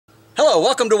Hello,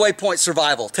 welcome to Waypoint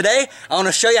Survival. Today, I want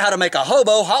to show you how to make a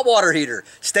hobo hot water heater.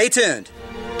 Stay tuned.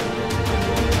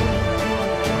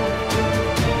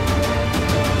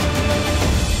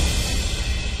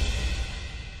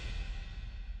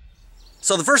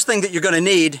 So the first thing that you're going to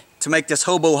need to make this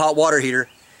hobo hot water heater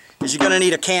is you're going to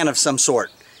need a can of some sort.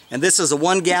 And this is a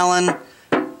 1 gallon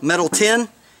metal tin.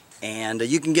 And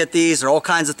you can get these, there are all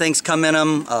kinds of things come in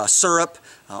them, syrup,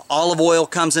 olive oil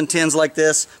comes in tins like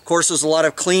this. Of course, there's a lot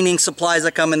of cleaning supplies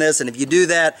that come in this, and if you do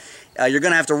that, you're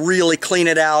going to have to really clean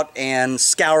it out and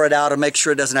scour it out and make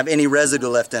sure it doesn't have any residue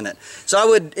left in it. So I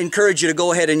would encourage you to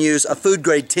go ahead and use a food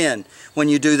grade tin when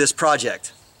you do this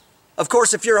project. Of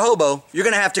course, if you're a hobo, you're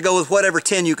going to have to go with whatever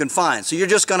tin you can find. So you're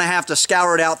just going to have to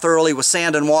scour it out thoroughly with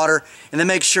sand and water and then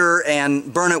make sure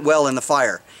and burn it well in the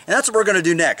fire. And that's what we're going to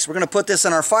do next. We're going to put this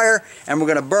in our fire and we're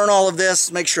going to burn all of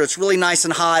this, make sure it's really nice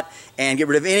and hot and get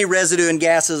rid of any residue and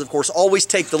gases. Of course, always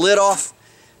take the lid off.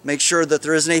 Make sure that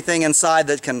there isn't anything inside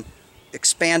that can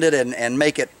expand it and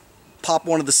make it pop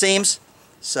one of the seams.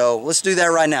 So let's do that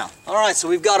right now. All right, so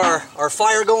we've got our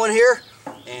fire going here.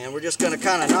 And we're just going to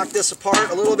kind of knock this apart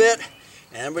a little bit,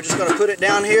 and we're just going to put it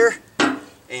down here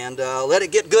and let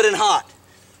it get good and hot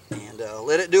and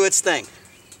let it do its thing.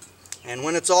 And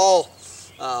when it's all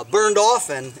burned off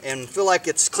and feel like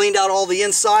it's cleaned out all the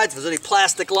insides, if there's any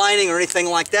plastic lining or anything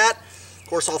like that, of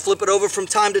course I'll flip it over from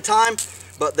time to time,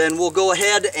 but then we'll go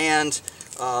ahead and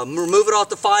remove it off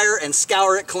the fire and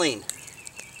scour it clean.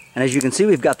 And as you can see,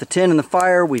 we've got the tin in the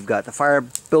fire, we've got the fire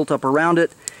built up around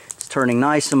it. Turning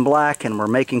nice and black, and we're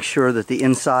making sure that the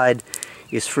inside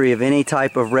is free of any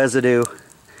type of residue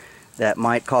that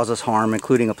might cause us harm,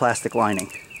 including a plastic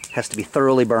lining. It has to be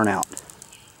thoroughly burnt out.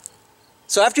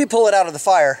 So after you pull it out of the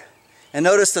fire, and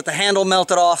notice that the handle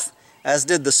melted off, as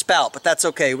did the spout, but that's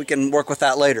okay, we can work with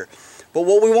that later. But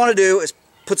what we want to do is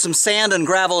put some sand and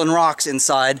gravel and rocks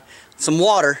inside, some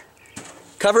water,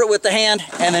 cover it with the hand,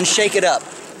 and then shake it up.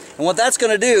 And what that's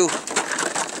going to do,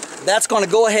 that's going to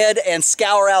go ahead and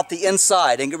scour out the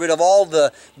inside and get rid of all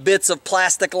the bits of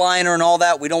plastic liner and all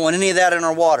that. We don't want any of that in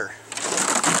our water.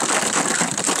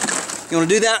 You want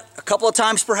to do that a couple of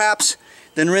times perhaps,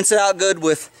 then rinse it out good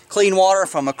with clean water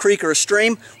from a creek or a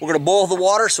stream. We're going to boil the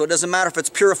water so it doesn't matter if it's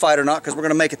purified or not, because we're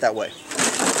going to make it that way.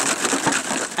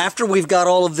 After we've got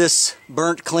all of this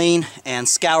burnt clean and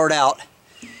scoured out,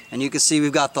 and you can see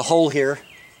we've got the hole here.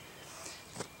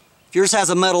 If yours has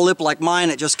a metal lip like mine,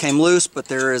 it just came loose, but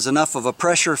there is enough of a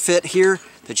pressure fit here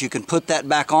that you can put that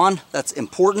back on. That's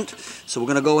important. So we're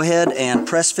going to go ahead and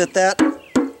press fit that,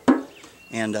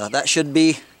 and that should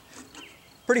be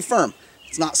pretty firm.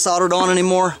 It's not soldered on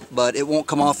anymore, but it won't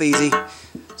come off easy,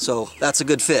 so that's a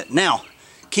good fit. Now,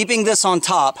 keeping this on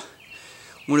top,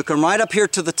 I'm going to come right up here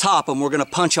to the top and we're going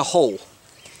to punch a hole.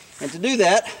 And to do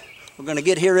that, we're going to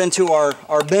get here into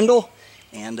our bindle,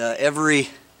 and every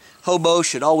hobo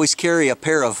should always carry a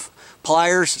pair of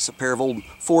pliers. It's a pair of old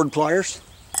Ford pliers.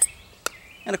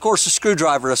 And of course a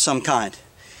screwdriver of some kind.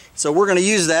 So we're going to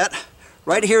use that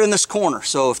right here in this corner.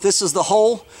 So if this is the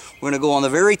hole, we're going to go on the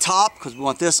very top because we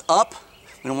want this up.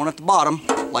 We don't want it at the bottom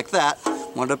like that.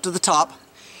 We want it up to the top.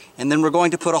 And then we're going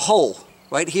to put a hole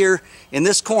right here in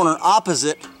this corner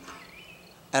opposite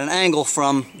at an angle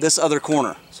from this other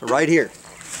corner. So right here.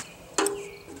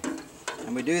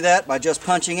 And we do that by just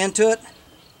punching into it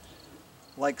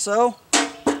like so,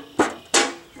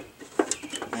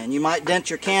 and you might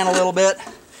dent your can a little bit.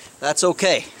 That's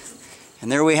okay.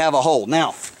 And there we have a hole. Now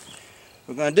what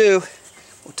we're going to do,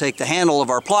 we'll take the handle of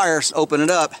our pliers, open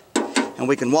it up, and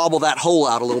we can wobble that hole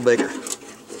out a little bigger.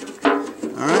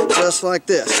 Alright, just like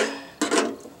this.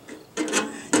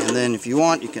 And then if you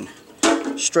want, you can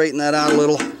straighten that out a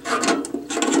little.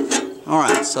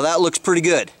 Alright, so that looks pretty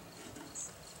good.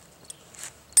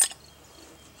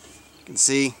 You can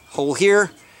see hole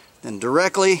here, then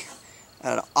directly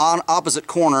at an opposite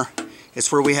corner is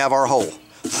where we have our hole.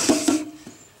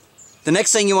 The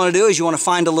next thing you want to do is you want to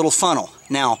find a little funnel.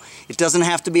 Now, it doesn't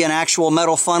have to be an actual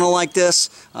metal funnel like this.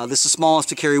 This is small enough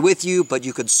to carry with you, but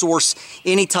you could source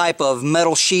any type of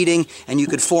metal sheeting and you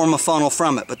could form a funnel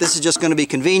from it. But this is just going to be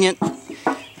convenient,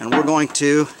 and we're going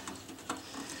to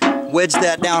wedge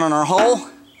that down in our hole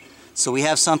so we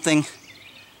have something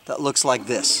that looks like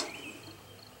this.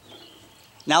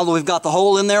 Now that we've got the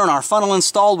hole in there and our funnel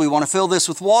installed, we want to fill this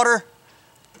with water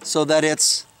so that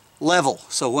it's level.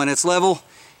 So when it's level,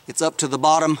 it's up to the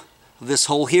bottom of this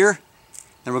hole here,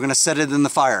 and we're going to set it in the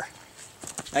fire.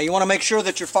 Now you want to make sure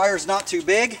that your fire is not too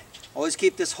big. Always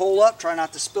keep this hole up, try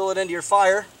not to spill it into your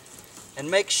fire, and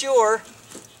make sure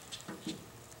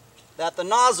that the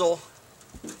nozzle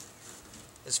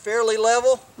is fairly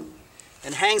level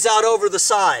and hangs out over the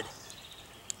side.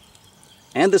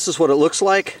 And this is what it looks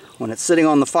like when it's sitting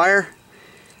on the fire.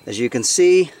 As you can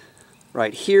see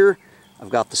right here, I've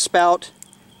got the spout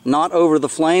not over the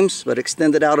flames but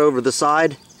extended out over the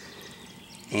side,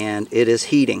 and it is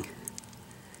heating.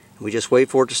 We just wait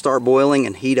for it to start boiling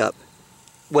and heat up.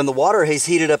 When the water has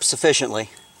heated up sufficiently,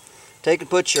 take and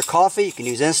put your coffee, you can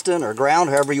use instant or ground,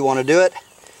 however you want to do it,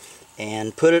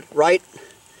 and put it right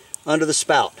under the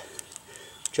spout,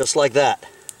 just like that.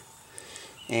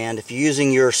 And if you're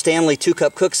using your Stanley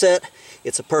 2-cup cook set,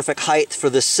 it's a perfect height for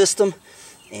this system,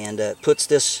 and it puts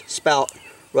this spout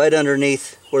right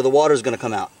underneath where the water is going to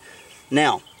come out.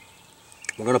 Now,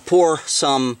 we're going to pour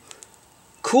some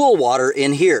cool water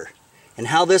in here. And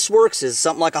how this works is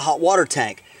something like a hot water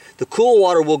tank. The cool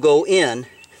water will go in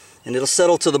and it'll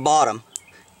settle to the bottom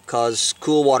because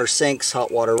cool water sinks,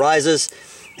 hot water rises,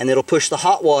 and it'll push the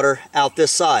hot water out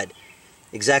this side.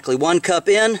 Exactly 1 cup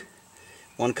in,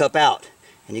 1 cup out.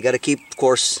 And you got to keep, of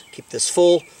course, keep this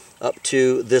full up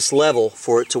to this level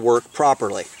for it to work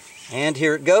properly. And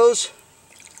here it goes.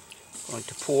 I'm going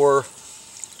to pour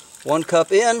 1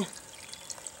 cup in.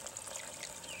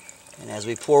 And as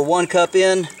we pour 1 cup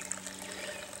in,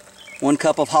 1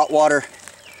 cup of hot water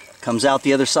comes out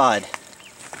the other side.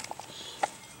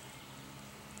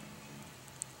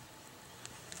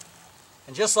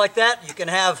 And just like that, you can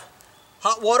have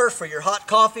hot water for your hot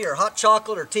coffee or hot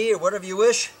chocolate or tea or whatever you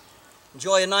wish.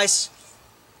 Enjoy a nice,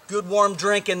 good warm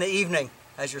drink in the evening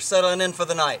as you're settling in for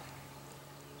the night.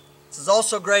 This is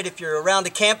also great if you're around a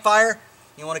campfire.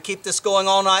 You want to keep this going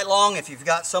all night long if you've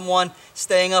got someone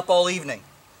staying up all evening.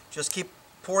 Just keep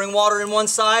pouring water in one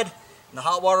side and the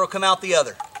hot water will come out the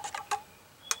other.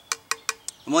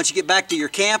 And once you get back to your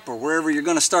camp or wherever you're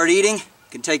going to start eating, you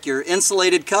can take your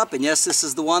insulated cup, and yes, this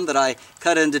is the one that I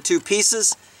cut into 2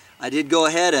 pieces. I did go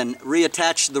ahead and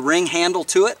reattach the ring handle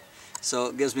to it, so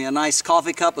it gives me a nice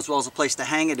coffee cup as well as a place to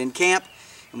hang it in camp.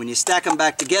 And when you stack them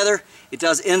back together, it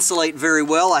does insulate very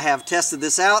well. I have tested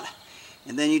this out.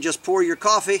 And then you just pour your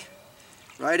coffee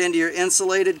right into your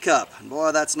insulated cup. And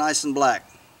boy, that's nice and black.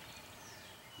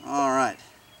 All right.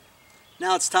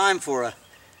 Now it's time for a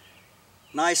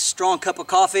nice strong cup of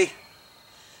coffee.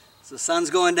 So the sun's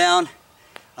going down.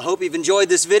 I hope you've enjoyed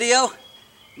this video,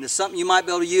 and it's something you might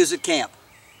be able to use at camp.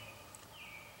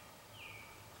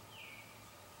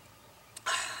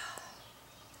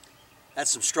 That's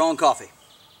some strong coffee.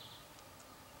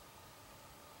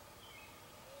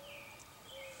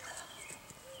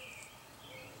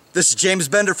 This is James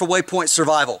Bender for Waypoint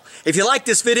Survival. If you like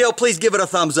this video, please give it a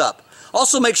thumbs up.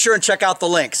 Also make sure and check out the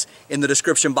links in the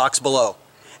description box below.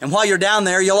 And while you're down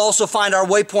there, you'll also find our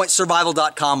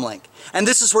waypointsurvival.com link. And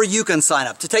this is where you can sign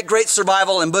up to take great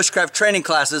survival and bushcraft training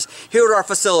classes here at our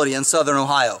facility in Southern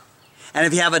Ohio. And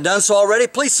if you haven't done so already,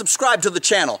 please subscribe to the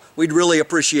channel. We'd really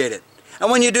appreciate it. And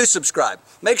when you do subscribe,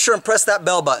 make sure and press that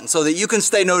bell button so that you can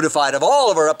stay notified of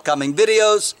all of our upcoming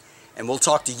videos. And we'll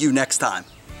talk to you next time.